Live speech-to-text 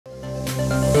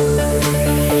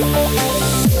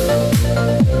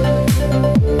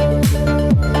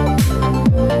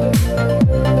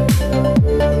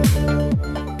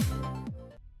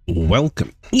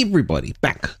welcome everybody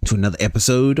back to another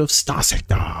episode of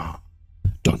Starsector.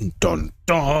 Dun dun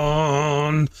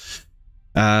dun.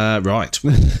 Right.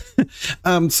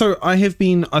 So I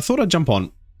thought I'd jump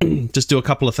on, just do a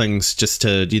couple of things, just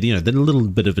to, you know, the little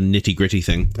bit of a nitty gritty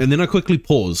thing. And then I quickly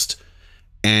paused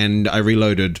and I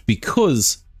reloaded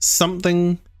because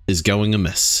something is going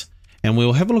amiss. And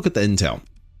we'll have a look at the intel.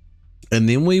 And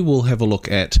then we will have a look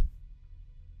at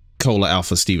Cola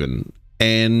Alpha Steven.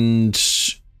 And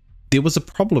there was a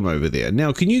problem over there.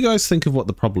 Now, can you guys think of what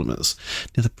the problem is?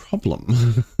 Now, the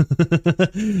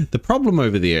problem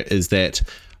over there is that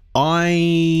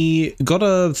I got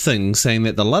a thing saying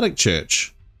that the Luddic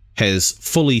Church has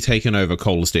fully taken over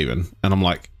Cola Steven. And I'm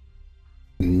like,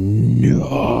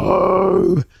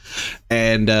 no.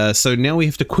 And so now we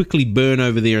have to quickly burn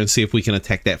over there and see if we can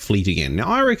attack that fleet again. Now,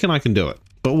 I reckon I can do it.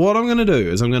 But what I'm going to do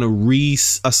is I'm going to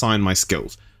reassign my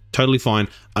skills. Totally fine.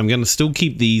 I'm going to still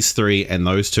keep these three and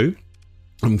those two.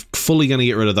 I'm fully going to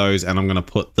get rid of those and I'm going to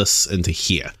put this into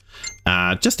here.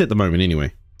 Just at the moment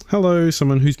anyway. Hello,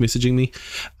 someone who's messaging me.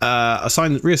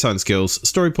 Reassign skills.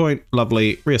 Story point.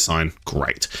 Lovely. Reassign.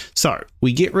 Great. So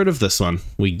we get rid of this one.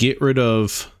 We get rid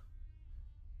of...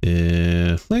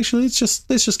 actually, let's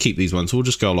just keep these ones. We'll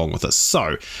just go along with this.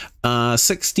 So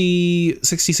 60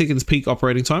 seconds peak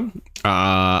operating time.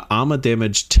 Armor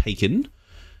damage taken.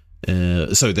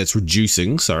 So that's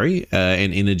reducing, sorry,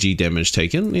 and energy damage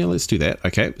taken. Yeah, let's do that.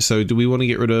 Okay, so do we want to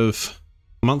get rid of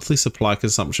monthly supply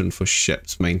consumption for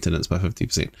ships maintenance by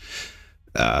 50%?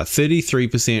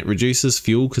 33% reduces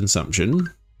fuel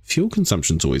consumption. Fuel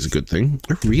consumption's always a good thing.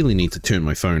 I really need to turn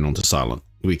my phone onto silent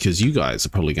because you guys are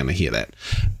probably going to hear that.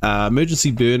 Emergency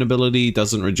burn ability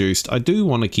doesn't reduce. I do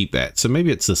want to keep that, so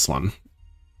maybe it's this one.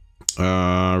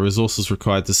 Resources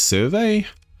required to survey.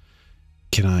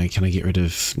 Can I get rid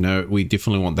of... No, we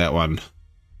definitely want that one.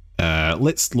 That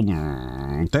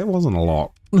wasn't a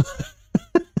lot.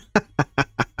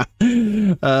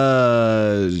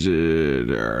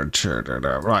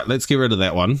 Right, let's get rid of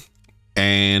that one.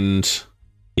 And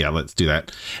yeah, let's do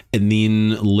that. And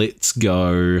then let's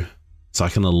go... So I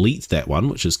can elite that one,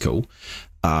 which is cool.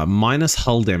 Minus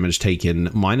hull damage taken,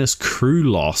 minus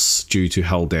crew loss due to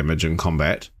hull damage in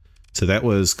combat. So that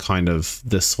was kind of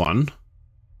this one.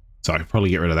 So I could probably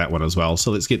get rid of that one as well.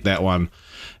 So let's get that one.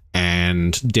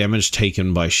 And damage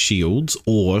taken by shields.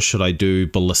 Or should I do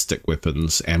ballistic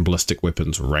weapons and ballistic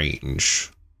weapons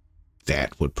range?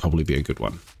 That would probably be a good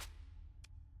one.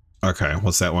 Okay,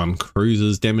 what's that one?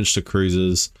 Cruisers, damage to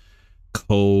cruisers.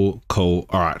 Cool, cool.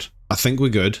 All right, I think we're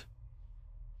good.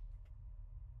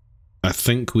 I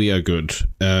think we are good.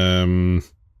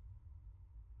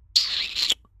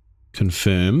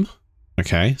 Confirm.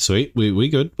 Okay, sweet. We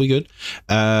good. We good.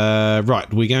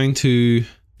 Right, we're going to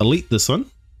elite this one.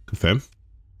 Confirm.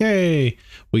 Yay.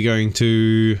 We're going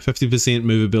to 50%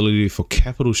 movability for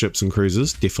capital ships and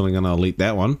cruisers. Definitely going to elite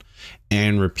that one.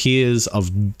 And repairs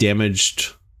of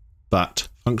damaged but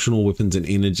functional weapons and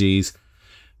energies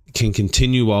can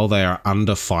continue while they are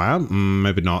under fire.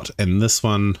 Maybe not. And this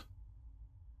one,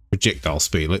 projectile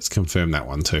speed. Let's confirm that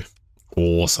one too.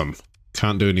 Awesome.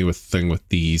 Can't do anything with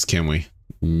these, can we?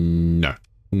 No,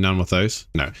 none with those.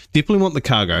 No, definitely want the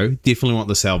cargo, definitely want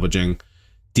the salvaging,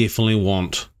 definitely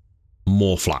want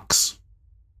more flux.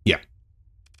 Yeah,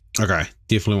 okay,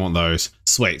 definitely want those.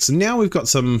 Sweet. So now we've got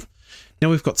some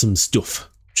stuff,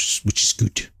 which is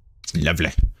good.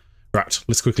 Lovely. Right,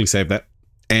 let's quickly save that.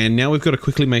 And now we've got to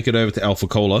quickly make it over to Alpha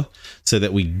Cola so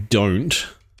that we don't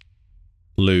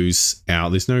lose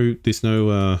our... There's no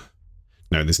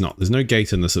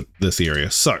gate in this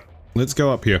area. So let's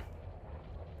go up here.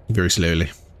 Very slowly.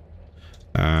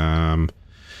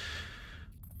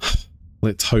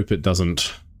 Let's hope it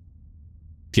doesn't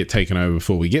get taken over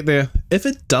before we get there. If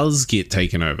it does get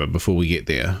taken over before we get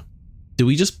there, do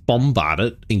we just bombard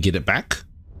it and get it back?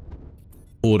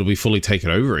 Or do we fully take it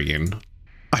over again?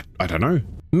 I don't know.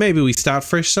 Maybe we start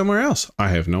fresh somewhere else. I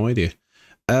have no idea.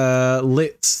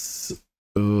 Let's...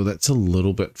 Oh, that's a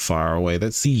little bit far away.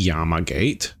 That's the Yama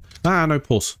Gate. Ah, no,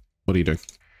 pause. What are you doing?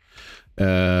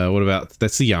 What about...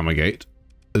 That's the Yama Gate.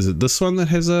 Is it this one that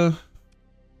has a...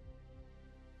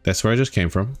 That's where I just came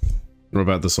from. What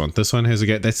about this one? This one has a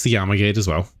gate. That's the Yama Gate as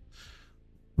well.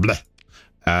 Bleh.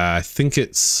 I think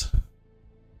it's...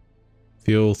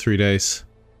 Fuel 3 days.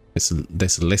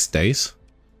 That's less days.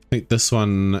 I think this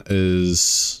one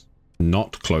is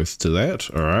not close to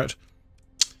that. Alright.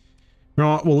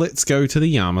 Right, well, let's go to the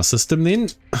Yama system then.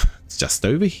 It's just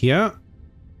over here.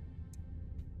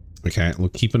 Okay, we'll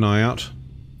keep an eye out.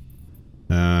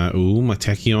 Ooh, my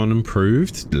tachyon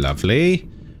improved. Lovely.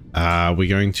 We're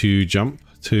going to jump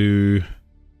to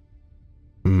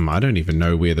I don't even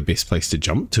know where the best place to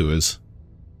jump to is.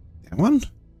 That one?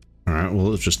 Alright, well,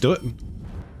 let's just do it.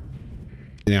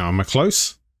 Now, am I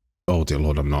close? Oh, dear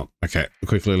Lord, I'm not. Okay,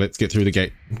 quickly, let's get through the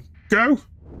gate. Go!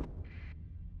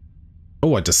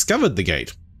 Oh, I discovered the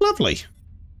gate. Lovely.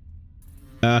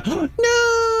 No!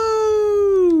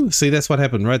 See, that's what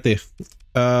happened right there.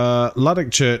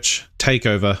 Luddic Church,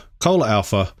 takeover, Cola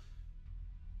Alpha,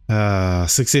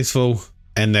 successful,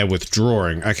 and they're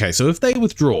withdrawing. Okay, so if they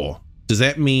withdraw, does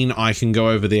that mean I can go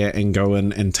over there and go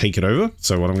in and take it over?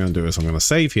 So what I'm going to do is I'm going to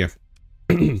save here.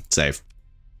 Save.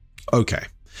 Okay.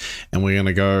 And we're going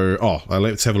to go,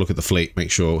 let's have a look at the fleet,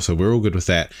 make sure. So we're all good with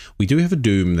that. We do have a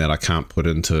Doom that I can't put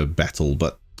into battle,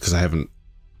 but because I haven't,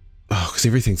 because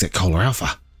everything's at Cola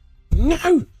Alpha.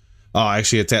 No. Oh,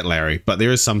 actually it's at Larry, but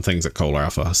there is some things at Cola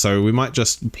Alpha. So we might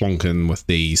just plonk in with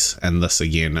these and this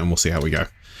again, and we'll see how we go.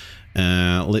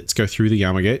 Let's go through the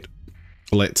Armor Gate.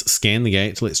 Let's scan the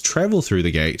gate. Let's travel through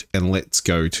the gate, and let's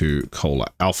go to Cola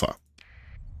Alpha.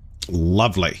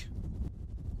 Lovely.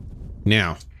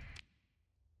 Now,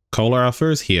 Cola Alpha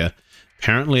is here.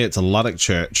 Apparently it's a Luddic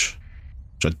Church,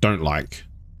 which I don't like.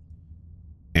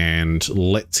 And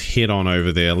let's head on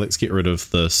over there. Let's get rid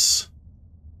of this.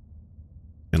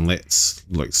 And let's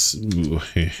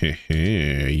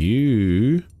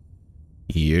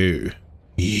you.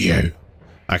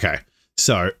 Okay,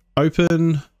 so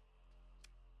open.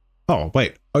 Oh,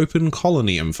 wait, open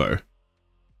colony info.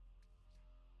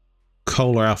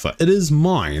 Cola Alpha. It is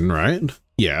mine, right?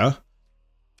 Yeah.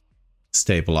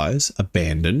 Stabilize,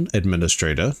 abandon,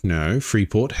 administrator. No,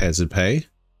 Freeport, hazard pay.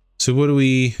 So what do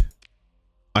we,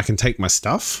 I can take my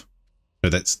stuff. No,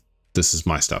 this is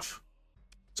my stuff.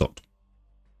 Sort.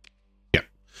 Yeah.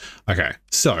 Okay.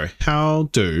 So how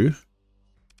do,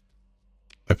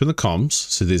 open the comms.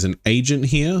 So there's an agent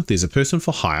here. There's a person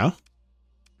for hire.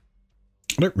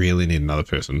 I don't really need another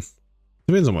person.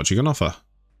 Depends on what you can offer.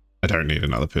 I don't need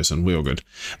another person. We're all good.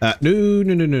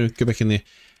 No. Go back in there.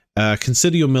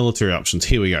 Consider your military options.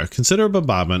 Here we go. Consider a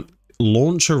bombardment.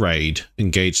 Launch a raid.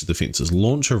 Engage the defenses.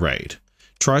 Launch a raid.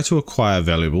 Try to acquire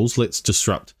valuables. Let's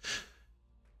disrupt.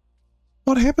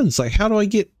 What happens? Like, how do I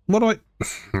get... What do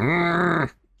I...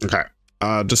 Okay.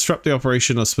 Disrupt the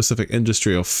operation of specific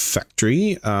industry or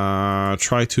factory.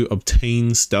 Try to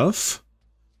obtain stuff.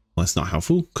 Well, that's not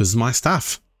helpful because it's my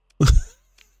stuff.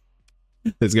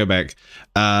 Let's go back.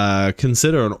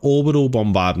 Consider an orbital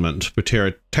bombardment. Prepare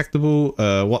a tactical.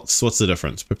 What's the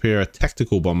difference? Prepare a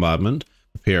tactical bombardment.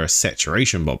 Prepare a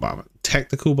saturation bombardment.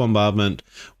 Tactical bombardment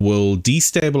will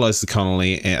destabilize the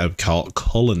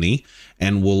colony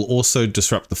and will also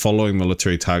disrupt the following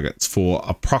military targets for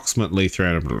approximately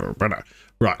 300.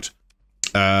 Right.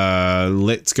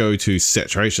 Let's go to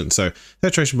saturation. So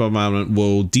saturation bombardment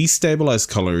will destabilize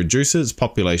the colony, reduce its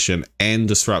population, and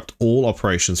disrupt all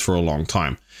operations for a long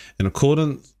time. In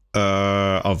accordance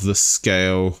of this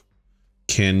scale,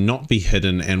 cannot be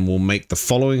hidden and will make the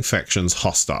following factions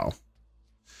hostile.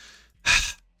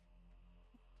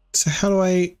 So how do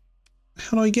I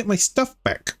get my stuff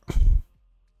back?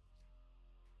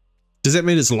 Does that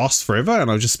mean it's lost forever and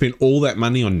I've just spent all that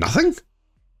money on nothing?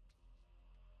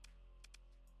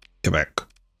 Go back.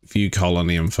 View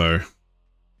colony info.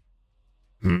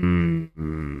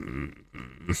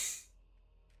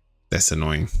 That's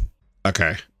annoying.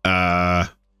 Okay. I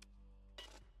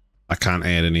can't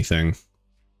add anything.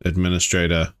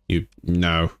 Administrator.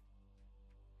 No.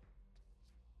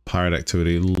 Pirate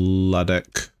activity.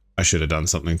 Luddic. I should have done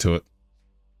something to it.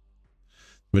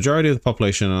 Majority of the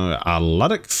population are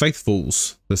Luddic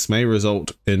faithfuls. This may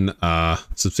result in a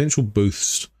substantial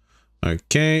boost.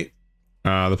 Okay.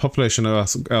 The population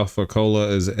of Alpha Cola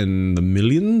is in the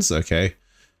millions. Okay.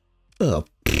 Ugh.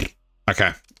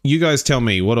 Okay. You guys tell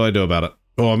me. What do I do about it?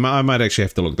 Oh, I might actually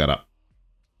have to look that up.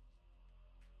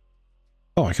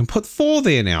 Oh, I can put 4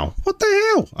 there now. What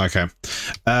the hell? Okay.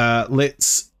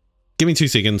 Give me 2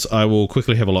 seconds. I will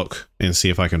quickly have a look and see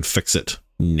if I can fix it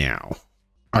now.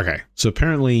 Okay. So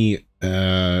apparently,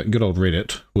 good old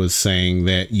Reddit was saying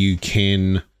that you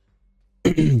can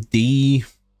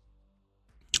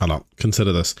hold on,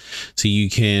 consider this. So you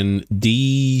can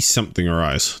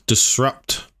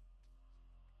disrupt.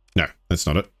 No, that's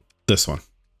not it. This one.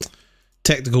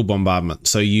 Tactical bombardment.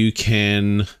 So you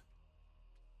can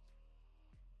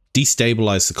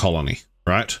destabilize the colony,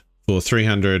 right? For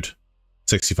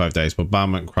 365 days.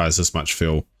 Bombardment requires this much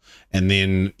fuel. And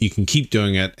then you can keep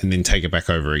doing it and then take it back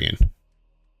over again.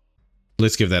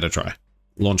 Let's give that a try.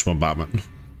 Launch bombardment.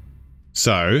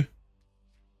 So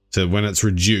when it's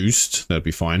reduced, that'd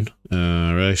be fine.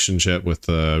 Relationship with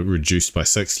reduced by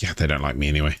 6. Yeah, they don't like me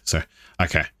anyway. So,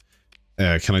 okay.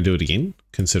 Can I do it again?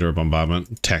 Consider a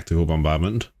bombardment. Tactical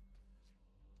bombardment.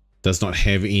 Does not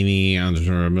have any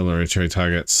under military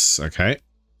targets. Okay.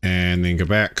 And then go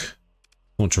back.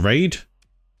 Launch a raid.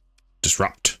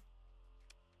 Disrupt.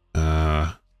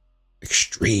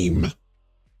 Extreme.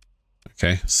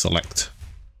 Okay. Select.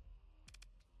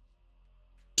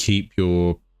 Keep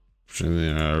your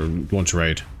launch a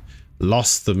raid.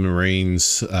 Lost the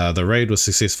Marines. The raid was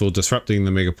successful, disrupting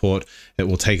the megaport. It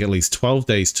will take at least 12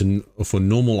 days for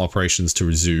normal operations to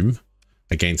resume.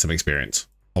 Gain some experience.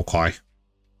 Okay.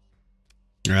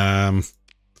 Yep,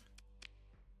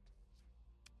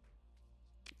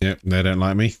 they don't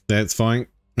like me. That's fine.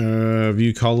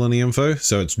 View colony info.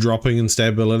 So it's dropping in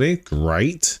stability.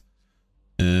 Great.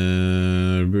 So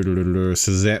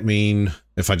does that mean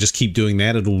if I just keep doing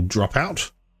that, it'll drop out?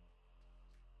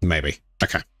 Maybe.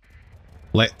 Okay.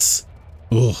 Let's...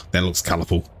 Oh, that looks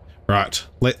colourful. Right.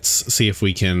 Let's see if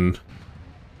we can...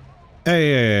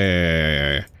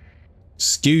 Hey.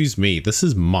 Excuse me. This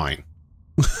is mine.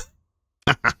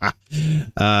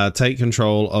 Take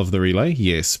control of the relay.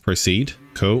 Yes. Proceed.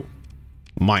 Cool.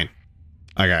 Mine.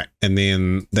 Okay. And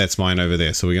then that's mine over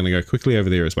there. So we're going to go quickly over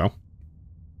there as well.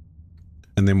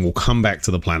 And then we'll come back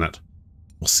to the planet.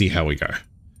 We'll see how we go.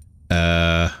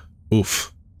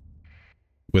 Oof.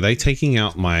 Were they taking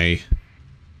out my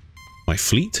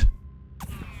fleet?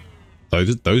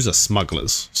 Those are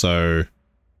smugglers. So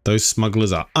those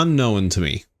smugglers are unknown to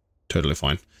me. Totally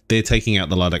fine. They're taking out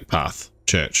the Luddic Path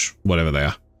Church, whatever they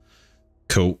are.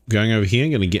 Cool. Going over here,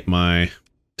 going to get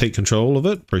take control of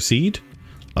it. Proceed.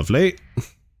 Lovely.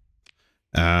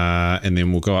 And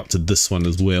then we'll go up to this one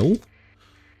as well.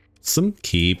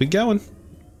 Keep it going.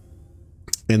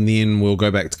 And then we'll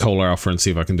go back to Cola Alpha and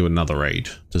see if I can do another raid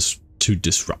just to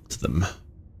disrupt them.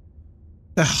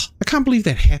 Ugh, I can't believe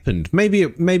that happened. Maybe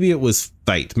it was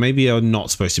fate. Maybe I'm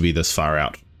not supposed to be this far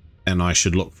out and I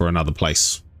should look for another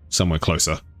place somewhere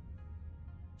closer.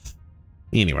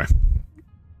 Anyway.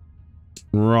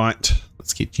 Right.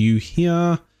 Let's get you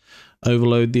here.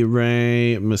 Overload the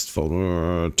array. Missed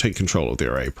folder. Take control of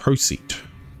the array. Proceed.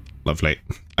 Lovely.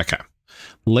 Okay.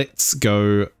 Let's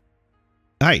go.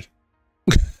 Hey.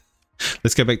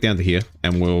 Let's go back down to here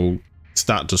and we'll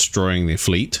start destroying their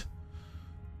fleet.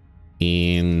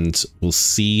 And we'll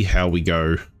see how we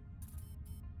go.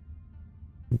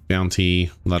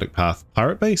 Bounty, Luddic Path,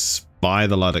 Pirate Base, by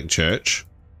the Luddic Church.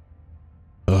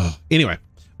 Ugh. Anyway,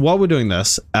 while we're doing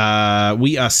this, we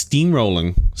are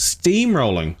steamrolling.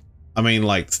 Steamrolling. I mean,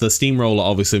 like, the steamroller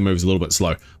obviously moves a little bit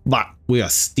slow, but we are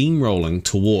steamrolling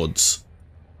towards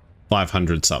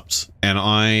 500 subs. And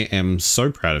I am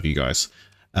so proud of you guys.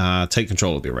 Take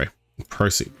control of the array.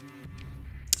 Proceed.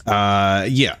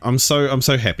 Yeah, I'm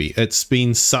so happy. It's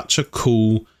been such a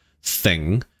cool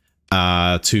thing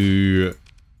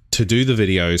to do the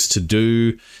videos,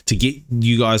 to get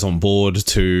you guys on board,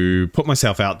 to put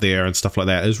myself out there and stuff like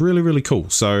that is really, really cool.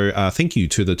 So thank you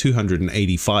to the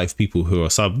 285 people who are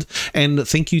subbed, and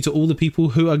thank you to all the people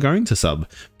who are going to sub,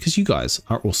 because you guys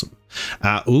are awesome.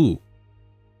 Ooh,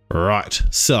 right.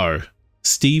 So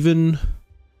Stephen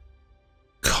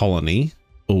Colony.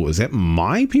 Oh, is that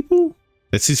my people?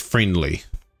 This is friendly.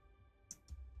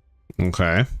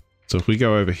 Okay. So if we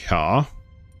go over here,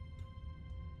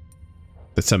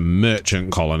 that's a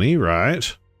merchant colony,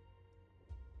 right?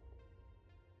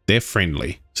 They're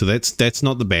friendly. So that's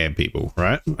not the bad people,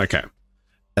 right? Okay.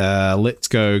 Let's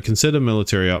go consider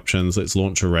military options. Let's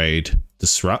launch a raid.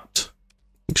 Disrupt.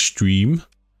 Extreme.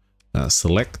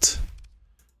 Select.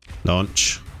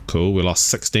 Launch. Cool. We lost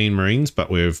 16 Marines, but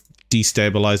we've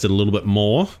destabilized it a little bit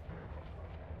more.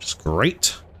 Which is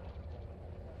great.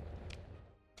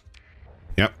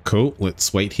 Yep, cool.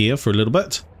 Let's wait here for a little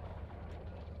bit.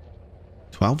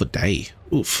 12 a day.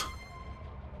 Oof.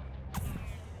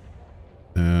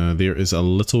 There is a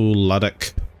little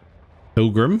Luddic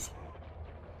pilgrim.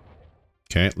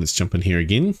 Okay, let's jump in here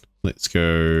again. Let's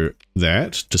go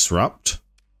that. Disrupt.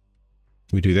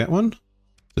 Can we do that one?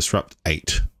 Disrupt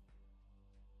 8.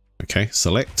 Okay,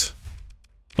 select.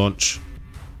 Launch.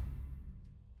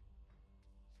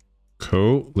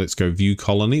 Cool. Let's go view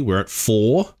colony. We're at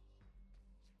 4.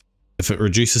 If it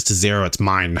reduces to 0, it's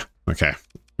mine. Okay.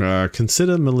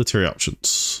 Consider military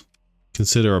options.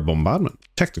 Consider a bombardment.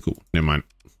 Tactical. Never mind.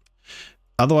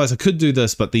 Otherwise, I could do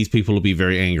this, but these people will be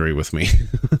very angry with me.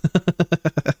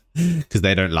 Because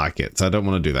they don't like it. So I don't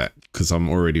want to do that. Because I'm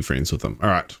already friends with them.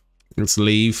 Alright. Let's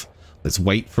leave. Let's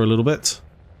wait for a little bit.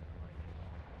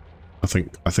 I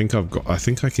think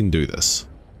I can do this.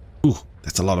 Ooh,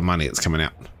 that's a lot of money that's coming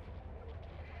out.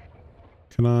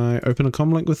 Can I open a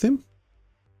comm link with them?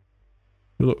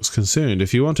 He looks concerned.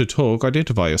 If you want to talk,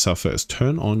 identify yourself first.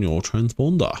 Turn on your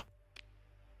transponder.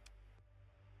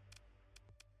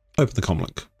 Open the comm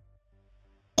link.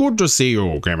 good to see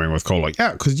you gaming with Cola.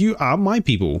 Yeah, because you are my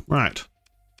people. Right.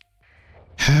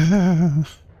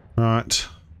 Right.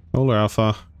 Cola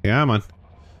Alpha. Yeah, man.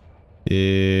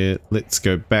 Yeah, let's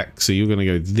go back. So you're going to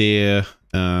go there.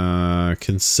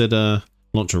 Consider,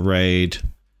 launch a raid,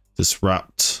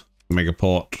 disrupt,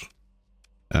 megaport,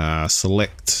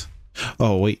 select.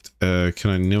 Oh, wait.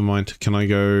 Never mind. Can I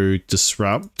go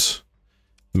disrupt,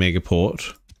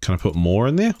 megaport? Can I put more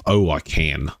in there? Oh, I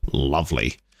can.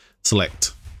 Lovely.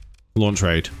 Select, launch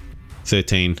raid,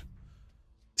 13.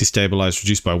 Destabilize,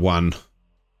 reduced by 1.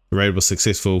 The raid was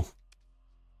successful.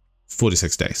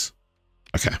 46 days.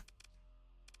 Okay.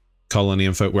 Colony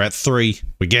info. We're at 3.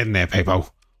 We're getting there, people.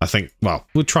 I think, well,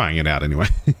 we're trying it out anyway.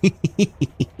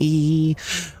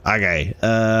 Okay.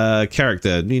 Character.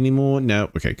 Any more? No.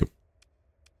 Okay, cool.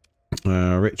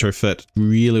 Retrofit.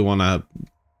 Really want to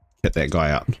get that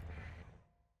guy out.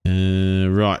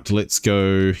 Right. Let's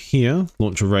go here.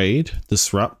 Launch a raid.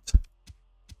 Disrupt.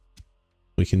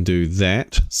 We can do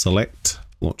that. Select.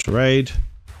 Launch a raid.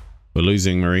 We're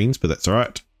losing Marines, but that's all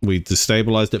right. We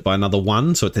destabilized it by another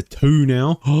 1, so it's at 2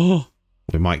 now. Oh,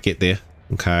 we might get there.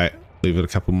 Okay, leave it a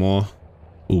couple more.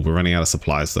 Oh, we're running out of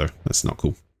supplies though. That's not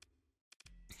cool.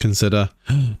 Consider.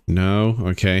 No.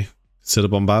 Okay. Consider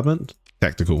bombardment.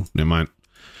 Tactical. Never mind.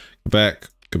 Go back.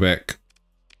 Go back.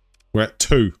 We're at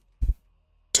 2.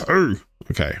 2.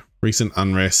 Okay. Recent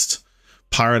unrest.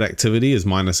 Pirate activity is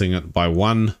minusing it by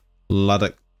 1.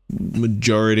 Luddic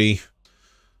majority.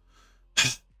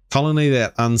 Colony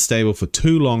that unstable for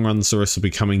too long runs the risk of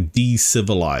becoming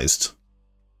decivilized.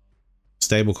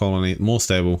 Stable colony, more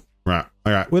stable. Right,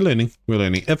 all right, we're learning. We're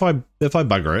learning. If I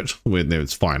bugger it,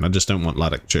 it's fine. I just don't want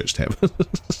Luddic Church to have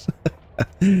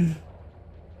it.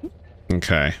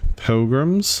 Okay,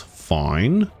 pilgrims,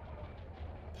 fine.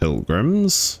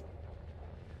 Pilgrims.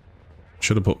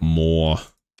 Should have put more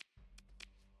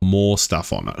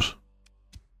stuff on it.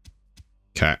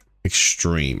 Okay,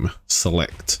 extreme,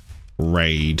 select.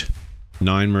 Raid.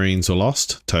 9 Marines were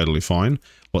lost. Totally fine.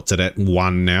 What's it at?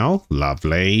 1 now.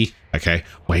 Lovely. Okay.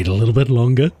 Wait a little bit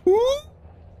longer.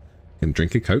 And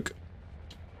drink a Coke.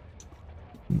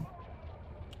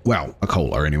 Well, a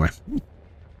cola anyway.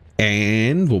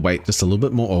 And we'll wait just a little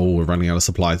bit more. Oh, we're running out of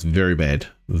supplies. Very bad.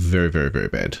 Very, very, very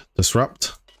bad.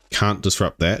 Disrupt. Can't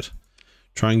disrupt that.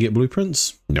 Try and get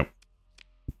blueprints. Nope.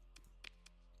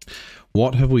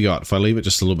 What have we got? If I leave it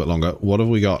just a little bit longer, what have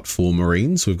we got for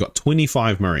Marines? We've got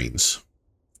 25 Marines.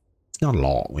 It's not a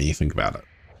lot when you think about it.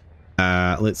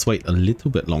 Let's wait a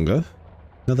little bit longer.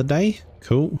 Another day.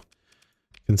 Cool.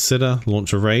 Consider,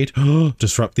 launch a raid.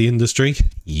 Disrupt the industry.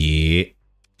 Yeah.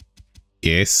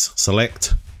 Yes.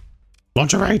 Select.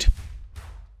 Launch a raid.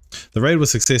 The raid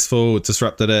was successful. It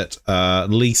disrupted it. At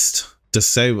least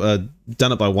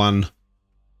done it by 1.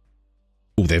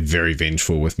 Oh, they're very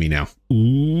vengeful with me now.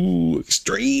 Ooh,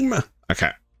 extreme.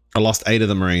 Okay. I lost 8 of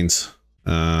the Marines.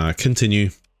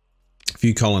 Continue.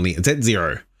 View colony. It's at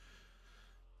 0.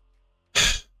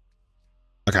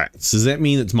 Okay. So does that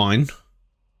mean it's mine?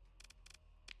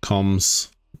 Comms.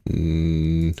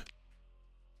 I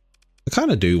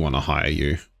kind of do want to hire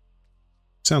you.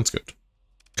 Sounds good.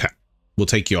 Okay. We'll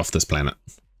take you off this planet.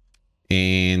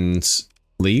 And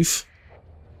leave.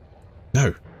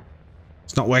 No.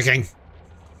 It's not working.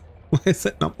 Why is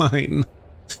it not mine?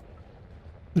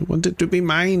 I want it to be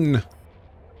mine.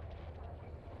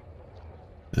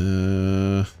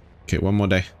 Okay, one more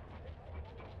day.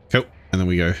 Cool. And then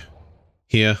we go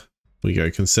here. We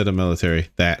go consider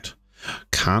military. That.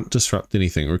 Can't disrupt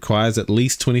anything. Requires at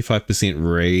least 25%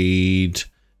 raid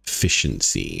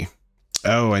efficiency.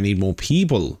 Oh, I need more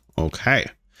people. Okay.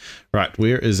 Right,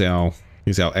 where is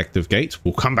here's our active gate.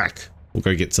 We'll come back. We'll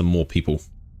go get some more people.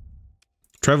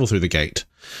 Travel through the gate.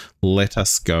 Let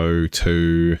us go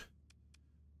to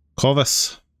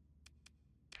Corvus.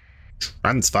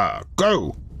 Transfer.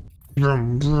 Go.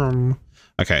 Vroom, vroom.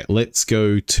 Okay, let's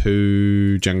go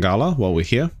to Jangala while we're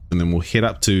here, and then we'll head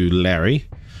up to Larry,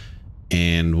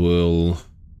 and we'll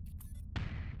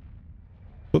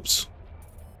go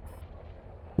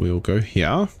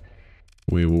here.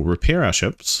 We will repair our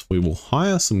ships. We will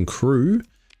hire some crew.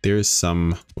 There is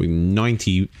some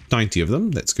 90 of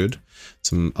them. That's good.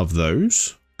 Some of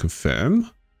those. Confirm.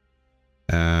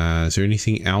 Is there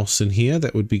anything else in here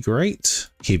that would be great?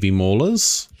 Heavy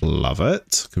maulers. Love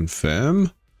it.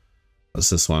 Confirm. What's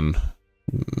this one?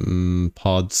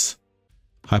 Pods.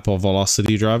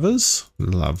 Hypervelocity drivers.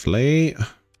 Lovely.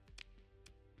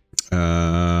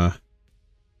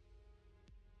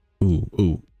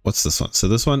 Ooh. What's this one? So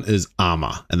this one is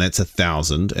armor, and that's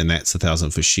 1,000, and that's 1,000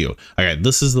 for shield. Okay,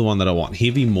 this is the one that I want.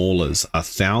 Heavy maulers,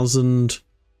 1,000.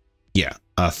 Yeah,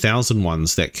 1,000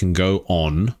 ones that can go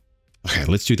on Okay,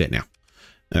 let's do that now.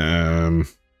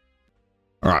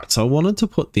 All right, so I wanted to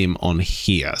put them on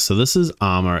here. So this is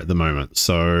armor at the moment.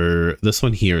 So this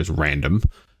one here is random.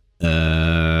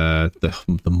 The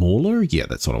mauler? Yeah,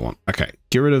 that's what I want. Okay,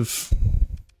 get rid of...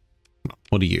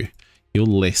 What are you? You're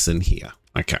less in here.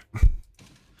 Okay.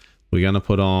 We're going to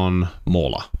put on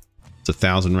mauler. It's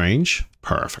 1,000 range.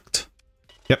 Perfect.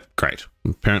 Yep, great.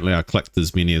 Apparently I clicked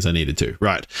as many as I needed to.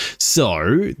 Right,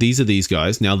 so these are these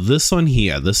guys. Now this one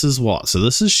here, this is what? So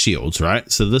this is shields, right?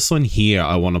 So this one here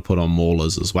I want to put on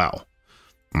maulers as well.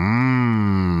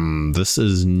 This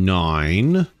is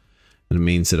 9. And it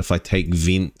means that if I take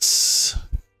vents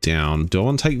down, do I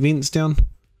want to take vents down?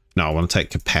 No, I want to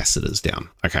take capacitors down.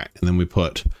 Okay, and then we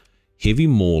put heavy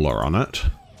mauler on it.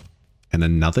 And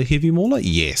another heavy mauler?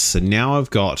 Yes, so now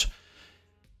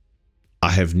I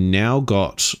have now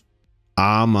got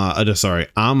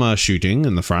armor shooting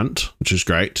in the front, which is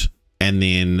great. And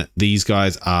then these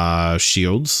guys are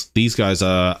shields. These guys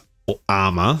are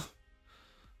armor.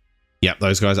 Yep,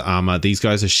 those guys are armor. These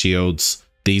guys are shields.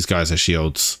 These guys are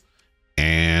shields.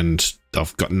 And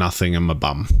I've got nothing in my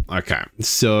bum. Okay,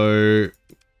 so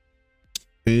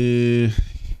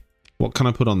what can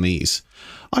I put on these?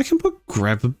 I can put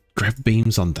grab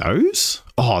beams on those.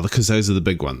 Oh, because those are the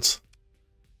big ones.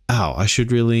 Oh, I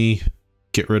should really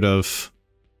get rid of...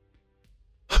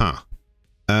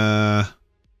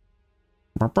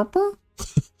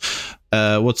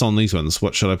 what's on these ones?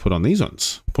 What should I put on these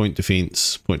ones? Point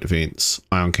defense,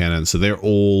 ion cannon. So they're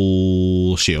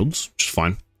all shields, which is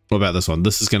fine. What about this one?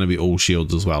 This is going to be all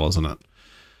shields as well, isn't it?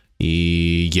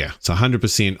 Yeah, it's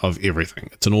 100% of everything.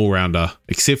 It's an all-rounder,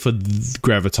 except for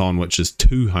Graviton, which is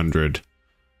 200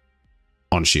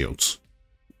 on shields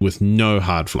with no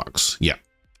hard flux. Yeah.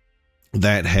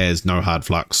 That has no hard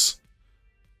flux,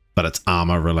 but it's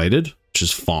armor related, which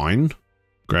is fine.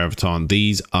 Graviton,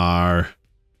 these are...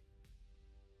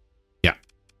 Yeah,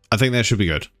 I think that should be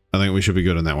good. I think we should be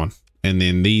good on that one. And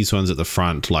then these ones at the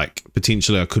front, like,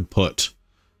 potentially I could put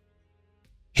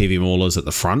heavy maulers at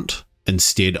the front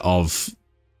instead of...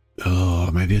 Oh,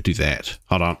 maybe I'll do that.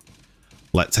 Hold on.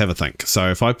 Let's have a think. So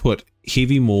if I put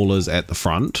heavy maulers at the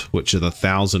front, which are the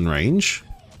 1,000 range,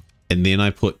 and then I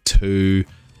put 2...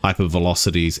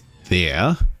 hypervelocities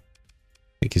there,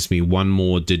 it gives me one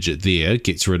more digit there,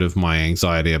 gets rid of my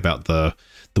anxiety about the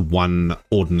one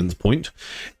ordnance point,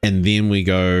 and then we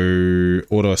go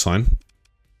auto assign,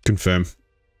 confirm.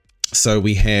 So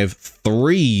we have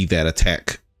 3 that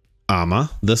attack armor.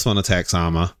 This one attacks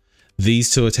armor,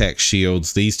 these 2 attack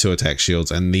shields, these 2 attack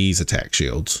shields, and these attack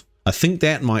shields. I think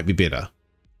that might be better.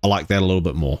 I like that a little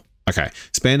bit more. Okay,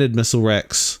 expanded missile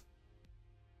racks.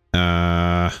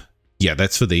 Yeah,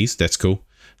 that's for these. That's cool.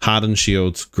 Hardened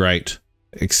shields, great.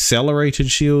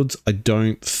 Accelerated shields, I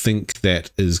don't think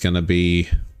that is going to be...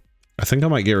 I think I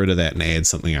might get rid of that and add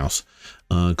something else.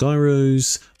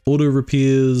 Gyros, auto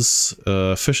repairs,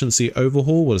 efficiency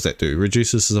overhaul. What does that do?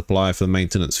 Reduces the supply for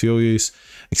maintenance fuel use.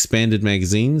 Expanded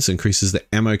magazines, increases the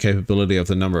ammo capability of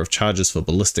the number of charges for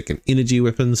ballistic and energy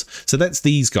weapons. So that's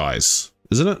these guys,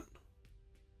 isn't it?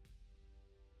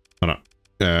 Hold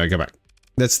on. Go back.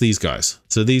 That's these guys.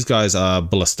 So these guys are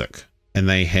ballistic and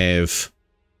they have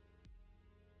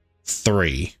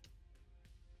 3.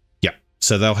 Yeah.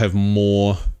 So they'll have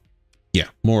more. Yeah,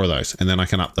 more of those. And then I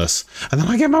can up this. And then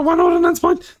I get my 1 ordnance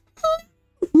point.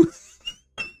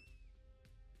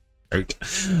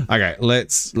 Okay,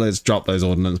 let's drop those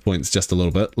ordnance points just a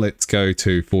little bit. Let's go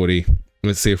to 40.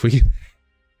 Let's see if we can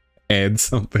add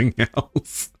something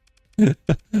else.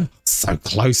 So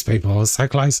close, people. So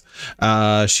close.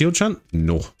 Shield shunt?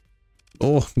 No.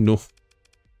 Oh, no.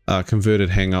 Converted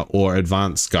hanger or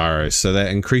advanced gyros. So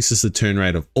that increases the turn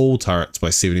rate of all turrets by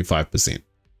 75%.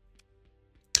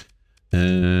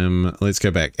 Let's go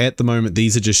back. At the moment,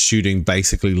 these are just shooting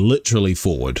basically literally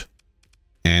forward.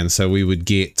 And so we would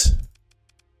get...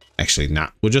 Actually, nah.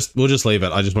 We'll just leave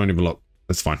it. I just won't even look.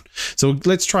 That's fine. So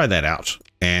let's try that out.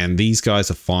 And these guys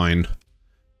are fine.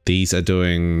 These are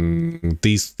doing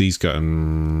these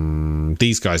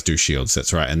guys do shields,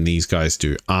 that's right, and these guys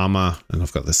do armor, and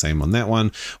I've got the same on that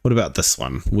one. What about this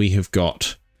one? We have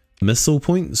got missile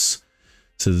points.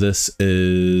 So this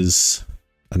is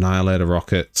annihilator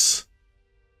rockets.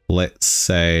 Let's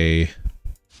say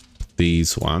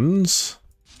these ones,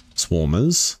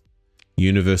 swarmers,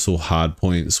 universal hard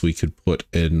points. We could put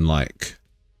in like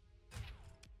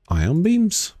ion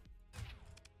beams.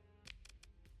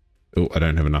 Oh, I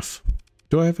don't have enough.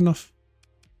 Do I have enough?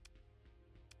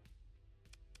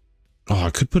 Oh, I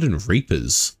could put in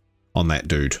Reapers on that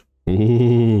dude.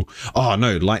 Ooh. Oh,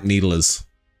 no, light needlers.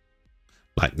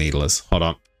 Light needlers. Hold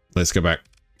on. Let's go back.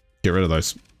 Get rid of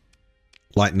those.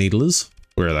 Light needlers.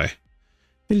 Where are they?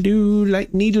 Hello,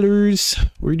 light needlers.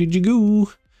 Where did you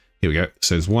go? Here we go.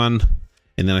 So there's one.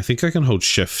 And then I think I can hold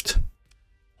shift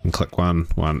and click one,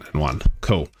 and one.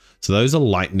 Cool. So those are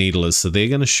light needlers. So they're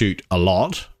going to shoot a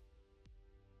lot.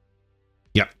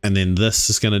 Yep. And then this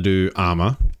is going to do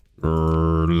armor.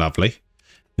 Lovely.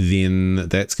 Then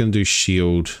that's going to do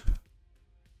shield.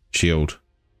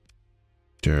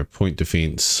 Point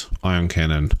defense. Ion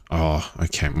cannon. Oh,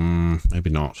 okay. Maybe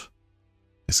not.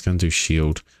 It's going to do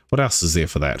shield. What else is there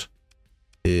for that?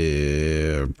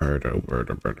 We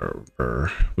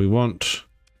want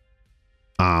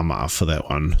armor for that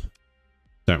one,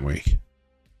 don't we?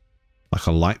 Like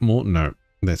a light more? No,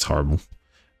 that's horrible.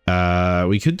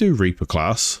 We could do Reaper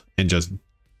class and just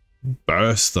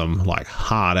burst them like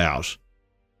hard out.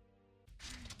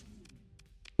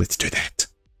 Let's do that.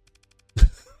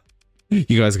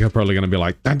 You guys are probably going to be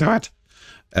like, don't do it.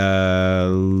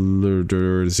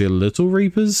 Is there little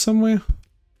Reapers somewhere?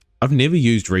 I've never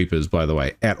used Reapers, by the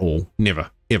way, at all. Never,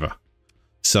 ever.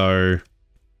 So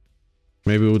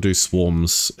maybe we'll do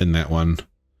swarms in that one.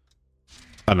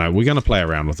 I don't know. We're going to play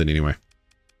around with it anyway.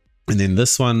 And then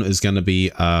this one is going to be, is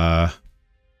it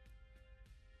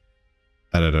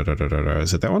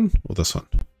that one or this one?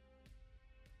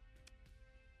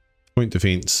 Point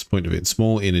defense,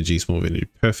 small energy.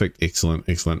 Perfect,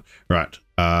 excellent. Right.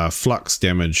 Flux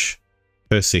damage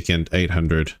per second,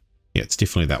 800. Yeah, it's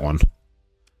definitely that one.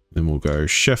 Then we'll go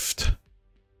shift.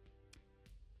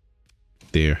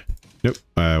 There. Nope.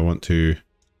 I want to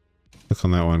click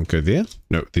on that one, go there.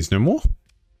 Nope, there's no more.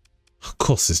 Of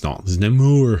course there's not. There's no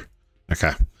more.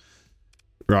 Okay.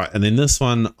 Right, and then this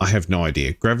one, I have no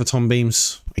idea. Graviton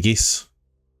beams, I guess.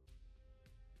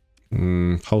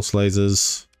 Pulse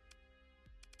lasers.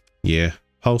 Yeah,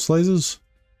 pulse lasers.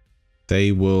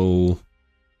 They will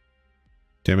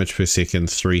damage per second,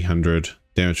 300.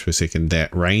 Damage per second.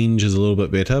 That range is a little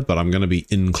bit better, but I'm going to be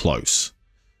in close.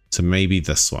 So maybe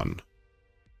this one.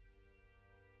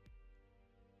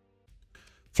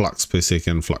 Flux per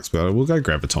second, we'll go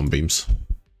graviton beams.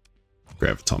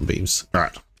 All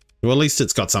right. Well, at least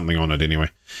it's got something on it anyway.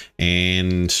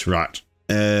 And right.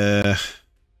 Okay.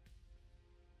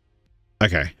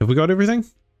 Have we got everything?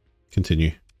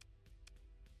 Continue.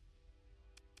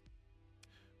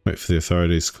 Wait for the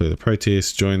authorities to clear the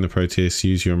protest. Join the protest.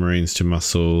 Use your marines to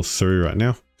muscle through right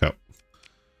now. Go.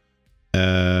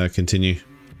 Continue.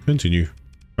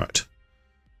 Right.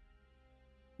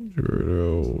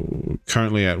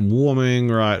 Currently at warming.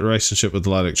 Right. Relationship with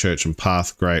the Lilac Church and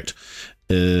Path. Great.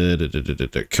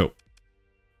 Cool.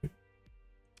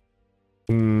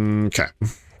 Okay.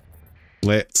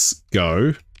 Let's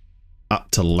go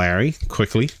up to Larry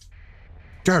quickly.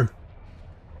 Go.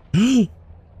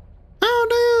 Oh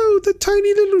no, the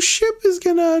tiny little ship is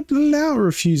gonna allow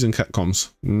refuse and cut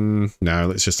comms. No,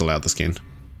 let's just allow the scan.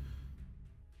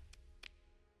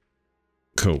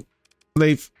 Cool.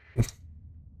 Leave.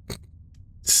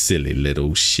 Silly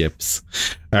little ships.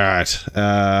 Alright,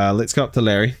 let's go up to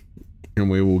Larry and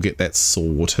we will get that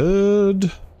sorted.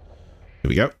 Here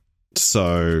we go.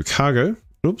 So, cargo.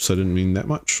 Oops, I didn't mean that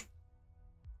much.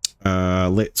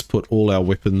 Let's put all our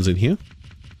weapons in here.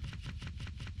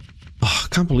 Oh, I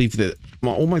can't believe that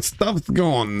all my stuff's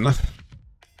gone.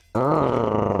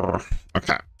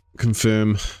 Okay,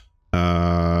 confirm.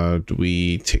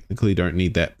 We technically don't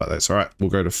need that, but that's all right.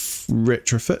 We'll go to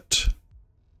retrofit.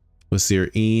 Was there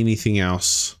anything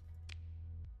else?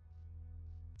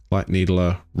 Light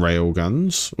needler, rail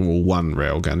guns, or one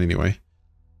rail gun anyway.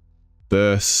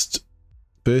 Burst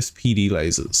PD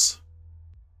lasers.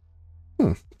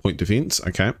 Point defense.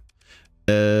 Okay.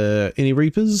 Any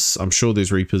Reapers? I'm sure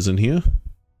there's Reapers in here.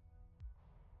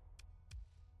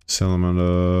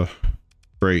 Salamander,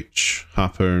 Breach,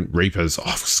 Harpoon, Reapers. Oh,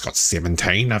 it's got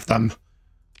 17 of them.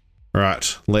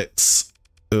 Right, let's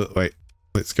wait.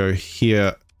 Let's go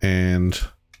here and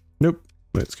nope.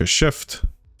 Let's go shift.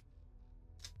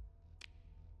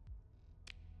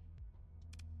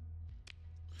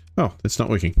 Oh, it's not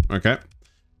working. Okay.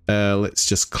 Let's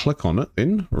just click on it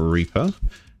then. Reaper.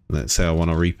 Let's say I want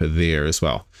a Reaper there as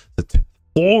well.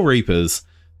 4 Reapers,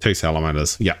 2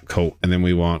 Salamanders. Yeah, cool. And then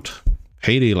we want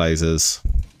PD lasers.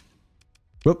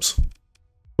 Whoops.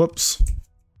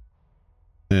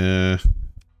 Yeah,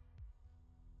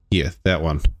 that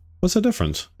one. What's the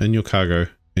difference in your cargo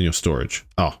and your storage?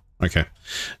 Oh, okay.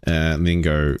 And then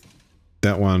go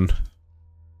that one.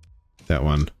 That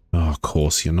one. Oh, of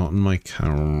course, you're not in my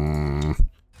car. There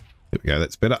we go.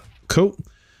 That's better. Cool.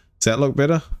 Does that look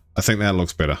better? I think that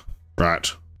looks better.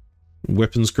 Right.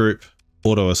 Weapons group.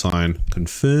 Auto assign.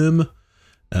 Confirm.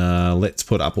 Let's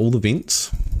put up all the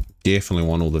vents. Definitely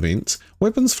want all the vents.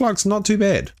 Weapons flux, not too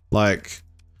bad. Like,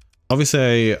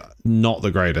 Obviously not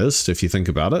the greatest if you think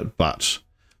about it, but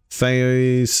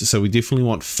phase, so we definitely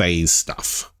want phase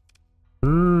stuff.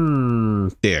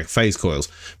 Yeah, phase coils.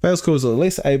 Phase coils are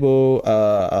less able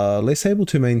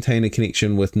to maintain a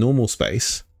connection with normal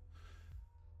space.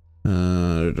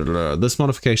 This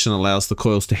modification allows the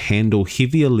coils to handle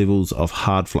heavier levels of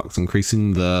hard flux,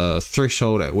 increasing the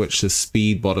threshold at which the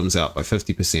speed bottoms out by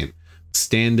 50%.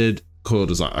 Standard coil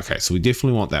design. Okay, so we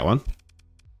definitely want that one.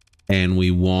 And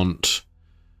we want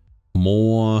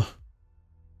more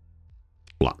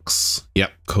flux.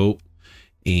 Yep, cool.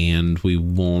 And we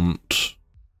want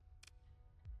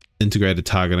integrated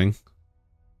targeting.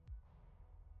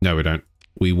 No, we don't.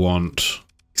 We want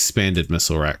expanded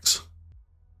missile racks.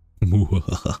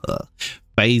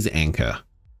 Phase anchor.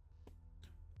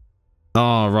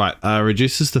 Oh, right.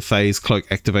 Reduces the phase cloak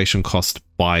activation cost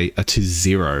by to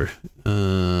 0.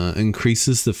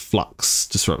 Increases the flux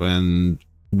disrupt and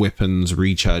weapons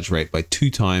recharge rate by 2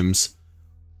 times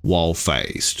while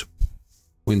phased.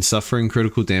 When suffering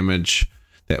critical damage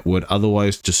that would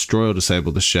otherwise destroy or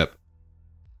disable the ship,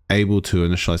 able to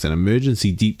initialize an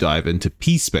emergency deep dive into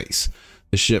P-space.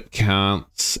 The ship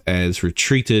counts as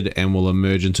retreated and will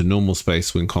emerge into normal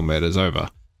space when combat is over,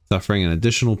 suffering an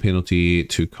additional penalty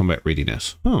to combat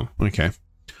readiness. Oh, okay.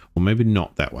 Well, maybe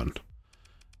not that one.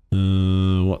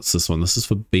 What's this one? This is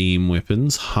for beam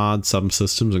weapons. Hard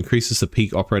subsystems increases the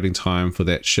peak operating time for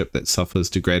that ship that suffers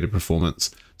degraded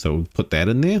performance. So we'll put that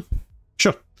in there.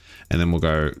 Sure. And then we'll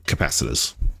go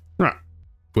capacitors. Right.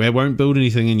 We won't build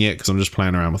anything in yet because I'm just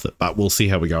playing around with it, but we'll see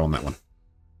how we go on that one.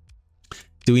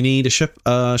 Do we need a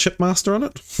shipmaster on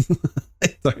it?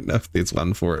 I don't know if there's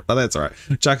one for it, but that's all right.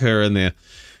 Chuck her in there.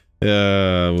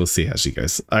 We'll see how she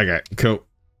goes. Okay, cool.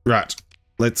 Right.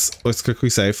 Let's quickly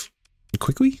save.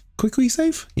 Quickly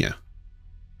save? Yeah.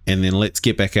 And then let's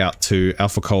get back out to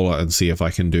Alpha Cola and see if I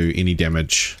can do any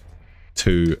damage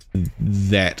to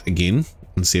that again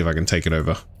and see if I can take it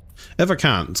over. If I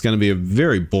can't, it's going to be a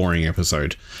very boring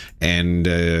episode, and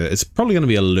it's probably going to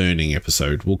be a learning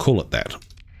episode. We'll call it that.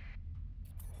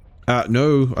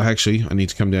 No, actually, I need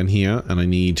to come down here, and I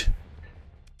need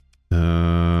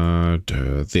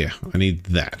there. I need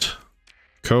that.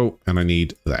 Cool, and I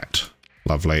need that.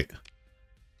 Lovely.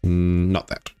 Not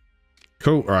that.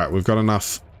 Cool. All right, we've got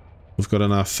enough. We've got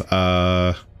enough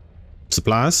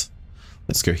supplies.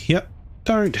 Let's go here.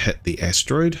 Don't hit the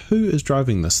asteroid. Who is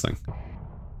driving this thing?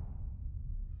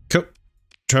 Cool.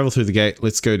 Travel through the gate.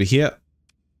 Let's go to here.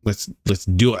 Let's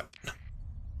do it.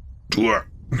 Do it.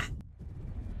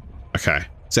 Okay.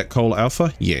 Is that Coal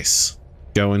Alpha? Yes.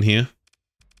 Go in here.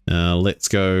 Let's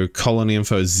go colony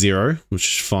info 0,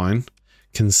 which is fine.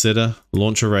 Consider,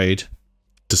 launch a raid,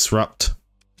 disrupt.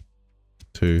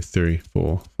 2, 3,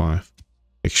 4, 5.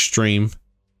 Extreme,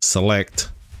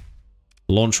 select,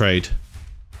 launch raid.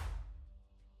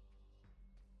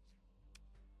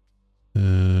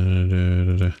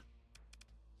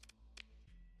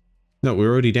 No,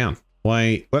 we're already down.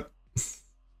 Why? What?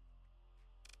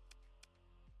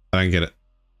 I don't get it.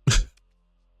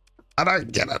 I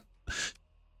don't get it.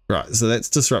 Right, so that's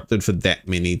disrupted for that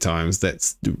many times.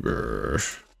 That's...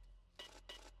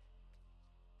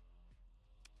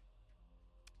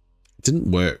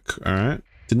 Didn't work, alright?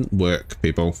 Didn't work,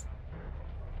 people.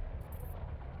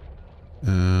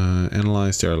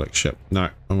 Analyze derelict ship. No,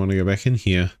 I want to go back in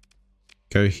here.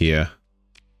 Go here.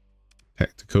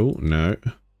 Tactical, no.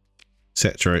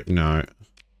 Saturate, no.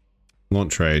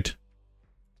 Launch raid.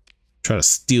 Try to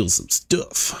steal some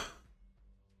stuff.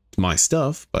 My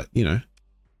stuff, but you know.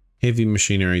 Heavy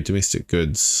machinery, domestic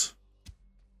goods.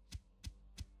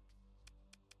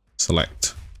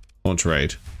 Select. Launch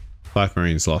raid. 5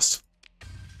 Marines lost.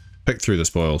 Pick through the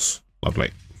spoils.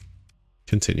 Lovely.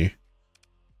 Continue.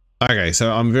 Okay,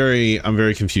 so I'm very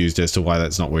confused as to why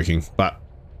that's not working, but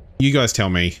you guys tell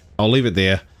me. I'll leave it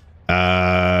there.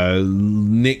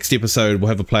 Next episode, we'll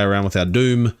have a play around with our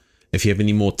Doom. If you have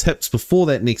any more tips before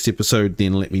that next episode,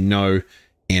 then let me know,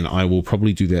 and I will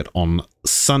probably do that on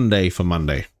Sunday for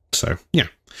Monday. So, yeah.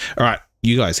 All right.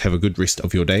 You guys have a good rest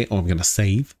of your day. Oh, I'm going to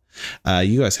save.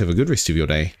 You guys have a good rest of your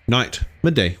day, night,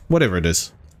 midday, whatever it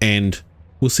is, and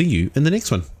we'll see you in the next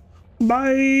one.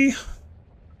 Bye.